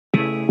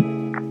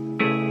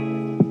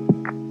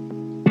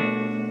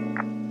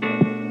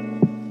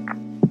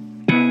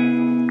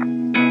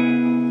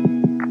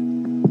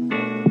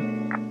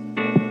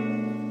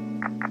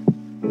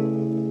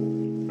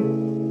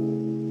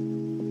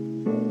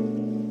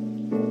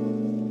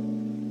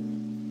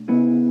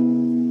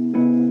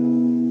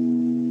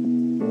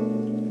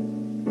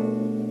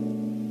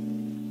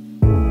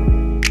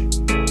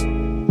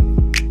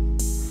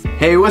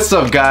Hey, what's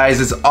up guys?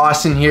 It's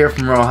Austin here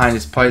from Royal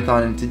Highness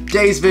Python. In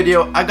today's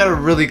video, I got a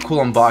really cool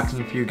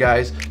unboxing for you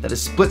guys that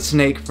is split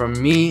snake from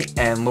me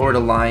and Lord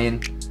of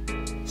Lion.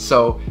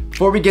 So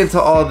before we get into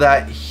all of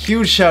that,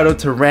 huge shout out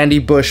to Randy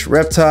Bush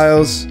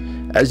Reptiles.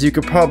 As you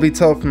could probably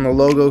tell from the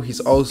logo, he's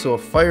also a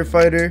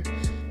firefighter.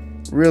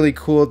 Really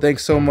cool.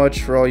 Thanks so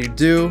much for all you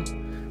do.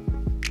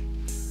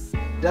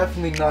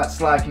 Definitely not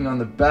slacking on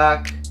the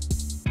back.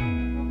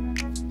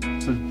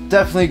 So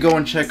definitely go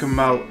and check him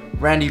out.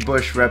 Randy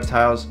Bush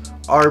Reptiles,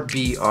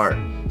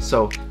 RBR.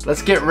 So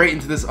let's get right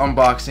into this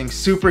unboxing.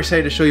 Super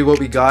excited to show you what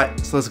we got,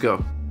 so let's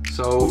go.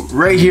 So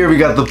right here we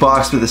got the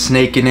box with a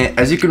snake in it.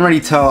 As you can already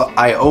tell,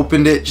 I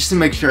opened it just to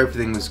make sure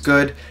everything was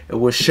good. It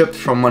was shipped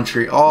from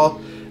Montreal.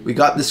 We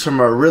got this from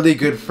our really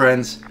good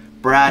friends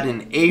Brad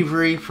and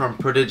Avery from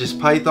Prodigious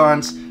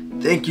Pythons.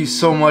 Thank you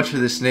so much for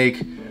the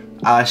snake.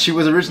 She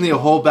was originally a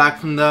holdback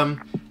from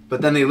them, but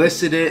then they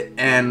listed it,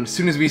 and as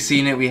soon as we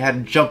seen it, we had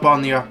to jump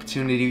on the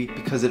opportunity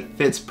because it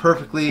fits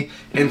perfectly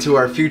into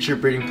our future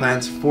breeding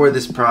plans for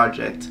this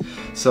project.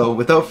 So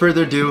without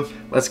further ado,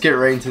 let's get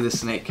right into the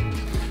snake.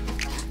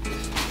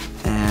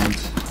 And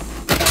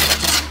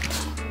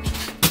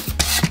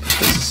put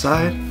this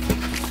aside.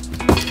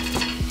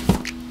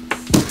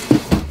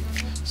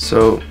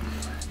 So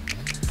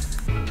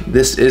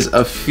this is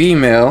a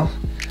female,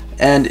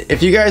 and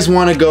if you guys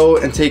want to go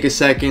and take a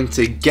second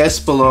to guess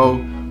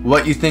below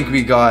what you think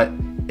we got,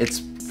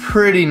 it's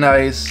pretty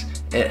nice.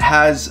 It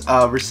has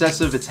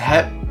recessive, it's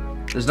het.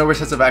 There's no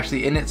recessive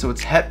actually in it, so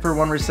it's het for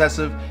one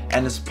recessive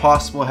and it's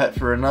possible het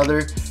for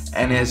another,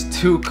 and it has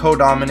two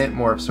codominant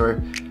morphs,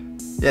 or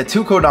yeah,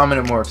 two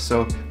codominant morphs.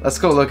 So let's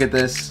go look at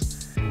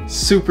this.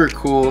 Super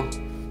cool.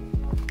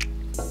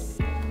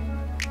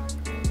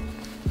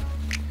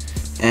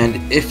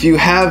 And if you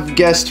have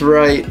guessed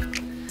right,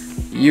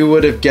 you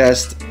would have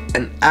guessed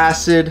an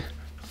acid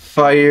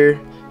fire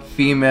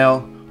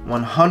female,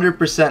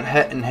 100%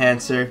 het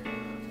enhancer,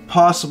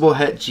 possible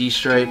het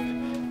G-stripe,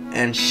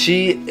 and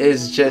she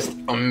is just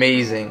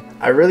amazing.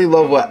 I really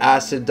love what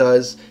acid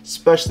does,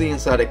 especially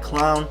inside a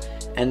clown,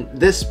 and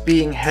this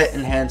being het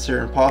enhancer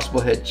and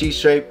possible het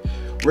G-stripe,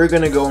 we're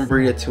gonna go and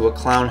breed it to a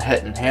clown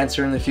het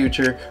enhancer in the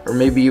future, or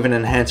maybe even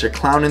an enhancer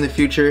clown in the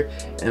future,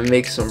 and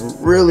make some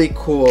really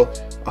cool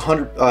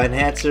 100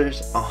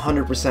 enhancers,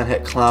 100%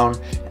 het clown,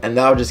 and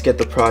that'll just get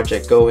the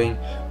project going.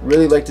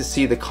 Really like to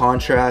see the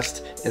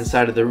contrast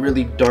inside of the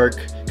really dark,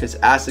 because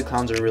acid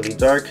clowns are really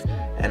dark,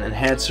 and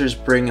enhancers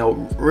bring out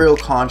real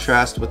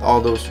contrast with all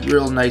those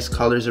real nice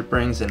colors it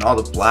brings, and all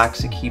the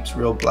blacks it keeps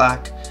real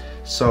black.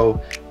 So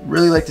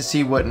really like to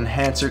see what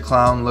enhancer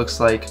clown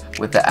looks like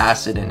with the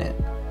acid in it.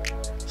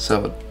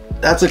 So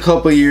that's a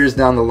couple years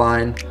down the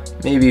line,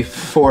 maybe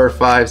 4,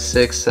 5,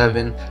 6,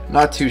 7,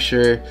 not too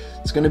sure.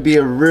 It's gonna be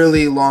a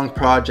really long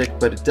project,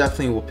 but it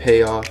definitely will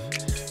pay off.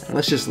 And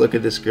let's just look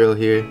at this girl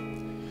here.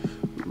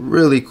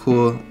 Really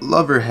cool.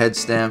 Love her head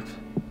stamp.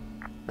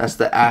 That's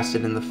the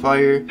acid and the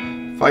fire.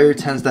 Fire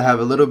tends to have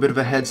a little bit of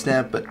a head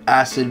stamp, but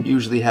acid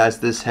usually has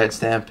this head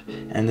stamp,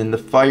 and then the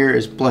fire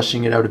is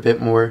blushing it out a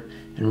bit more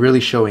and really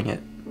showing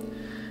it.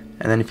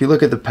 And then if you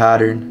look at the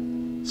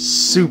pattern,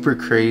 super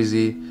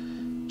crazy.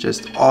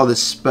 Just all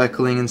this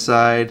speckling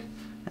inside.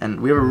 And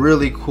we have a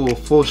really cool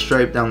full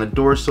stripe down the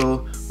dorsal,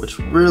 which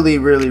really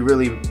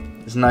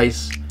is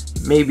nice.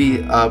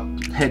 Maybe a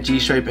het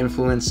G-stripe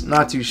influence,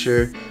 not too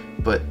sure,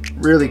 but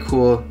really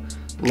cool.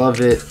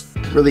 Love it.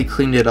 Really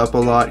cleaned it up a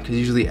lot, because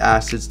usually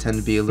acids tend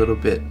to be a little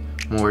bit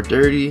more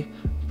dirty,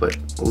 but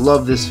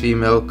love this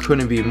female.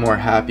 Couldn't be more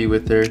happy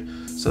with her.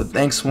 So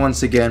thanks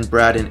once again,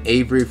 Brad and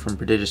Avery from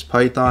Prodigious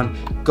Python.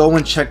 Go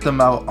and check them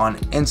out on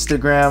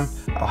Instagram.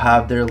 I'll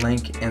have their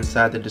link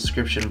inside the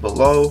description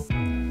below.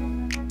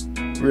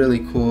 Really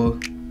cool.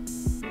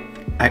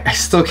 I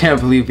still can't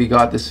believe we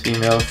got this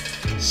female.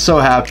 So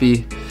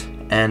happy.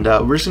 And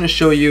we're just going to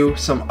show you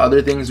some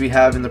other things we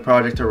have in the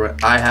project, or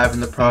what I have in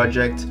the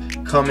project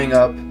coming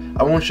up.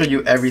 I won't show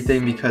you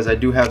everything because I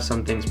do have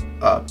some things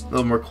a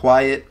little more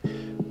quiet,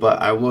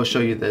 but I will show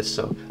you this.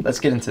 So let's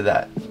get into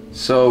that.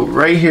 So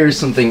right here is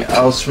something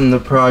else from the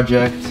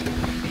project.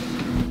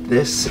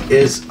 This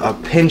is a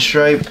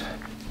pinstripe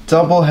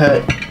double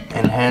het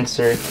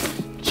enhancer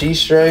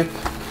G-stripe.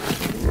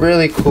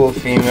 Really cool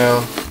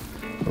female.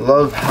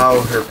 Love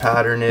how her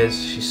pattern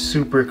is. She's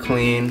super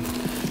clean.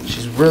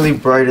 She's really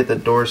bright at the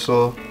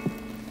dorsal,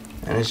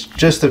 and it's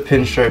just a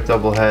pinstripe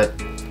double het.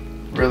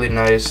 Really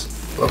nice.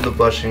 Love the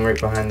blushing right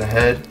behind the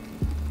head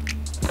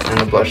and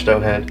the blushed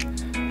out head.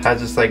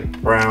 Has this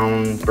like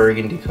brown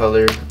burgundy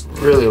color.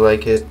 Really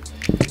like it.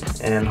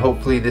 And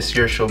hopefully this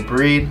year she'll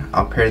breed.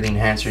 I'll pair the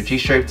enhancer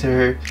G-stripe to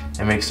her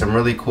and make some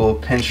really cool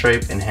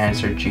pinstripe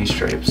enhancer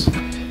G-stripes.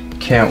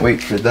 Can't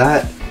wait for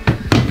that.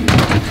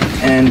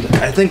 And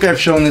I think I've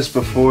shown this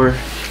before,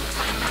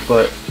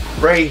 but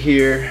right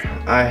here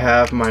I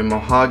have my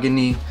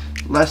mahogany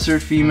lesser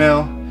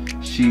female.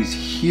 She's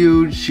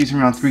huge. She's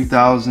around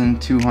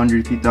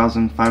 3,200,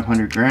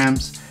 3,500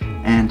 grams.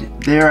 And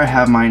there I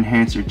have my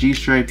enhancer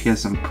G-stripe. He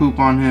has some poop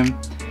on him,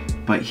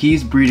 but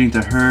he's breeding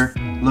to her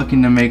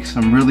looking to make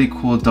some really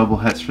cool double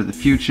heads for the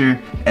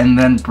future, and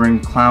then bring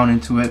clown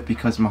into it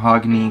because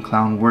mahogany and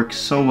clown work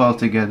so well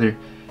together.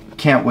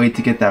 Can't wait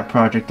to get that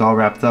project all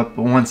wrapped up,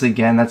 but once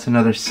again, that's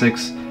another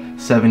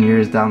 6-7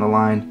 years down the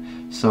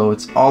line, so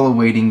it's all a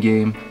waiting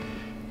game.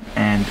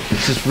 And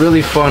it's just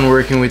really fun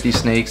working with these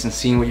snakes and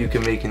seeing what you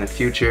can make in the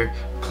future,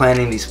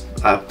 planning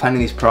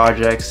these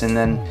projects, and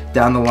then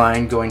down the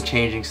line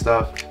changing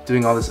stuff,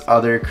 doing all this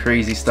other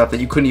crazy stuff that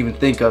you couldn't even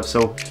think of.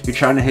 So you're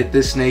trying to hit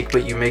this snake,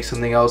 but you make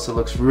something else that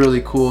looks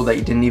really cool that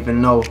you didn't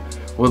even know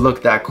would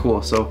look that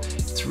cool. So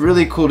it's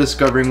really cool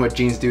discovering what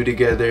genes do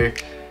together,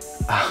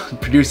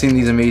 producing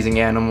these amazing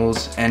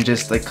animals, and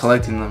just like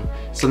collecting them.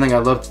 Something I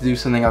love to do,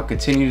 something I'll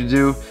continue to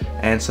do,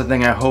 and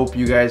something I hope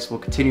you guys will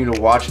continue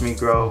to watch me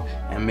grow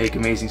and make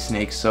amazing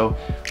snakes. So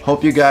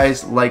hope you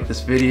guys like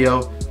this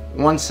video.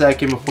 1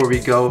 second before we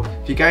go,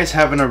 if you guys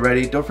haven't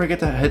already, don't forget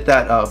to hit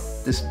that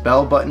this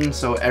bell button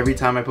so every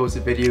time I post a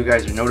video you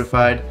guys are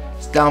notified.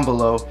 It's down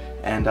below.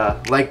 And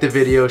like the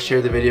video,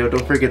 share the video.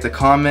 Don't forget to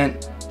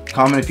comment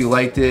if you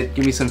liked it,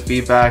 give me some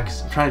feedback.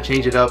 I'm trying to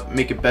change it up,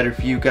 make it better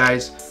for you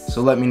guys,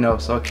 so let me know.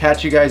 So I'll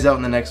catch you guys out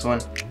in the next one.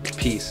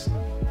 Peace.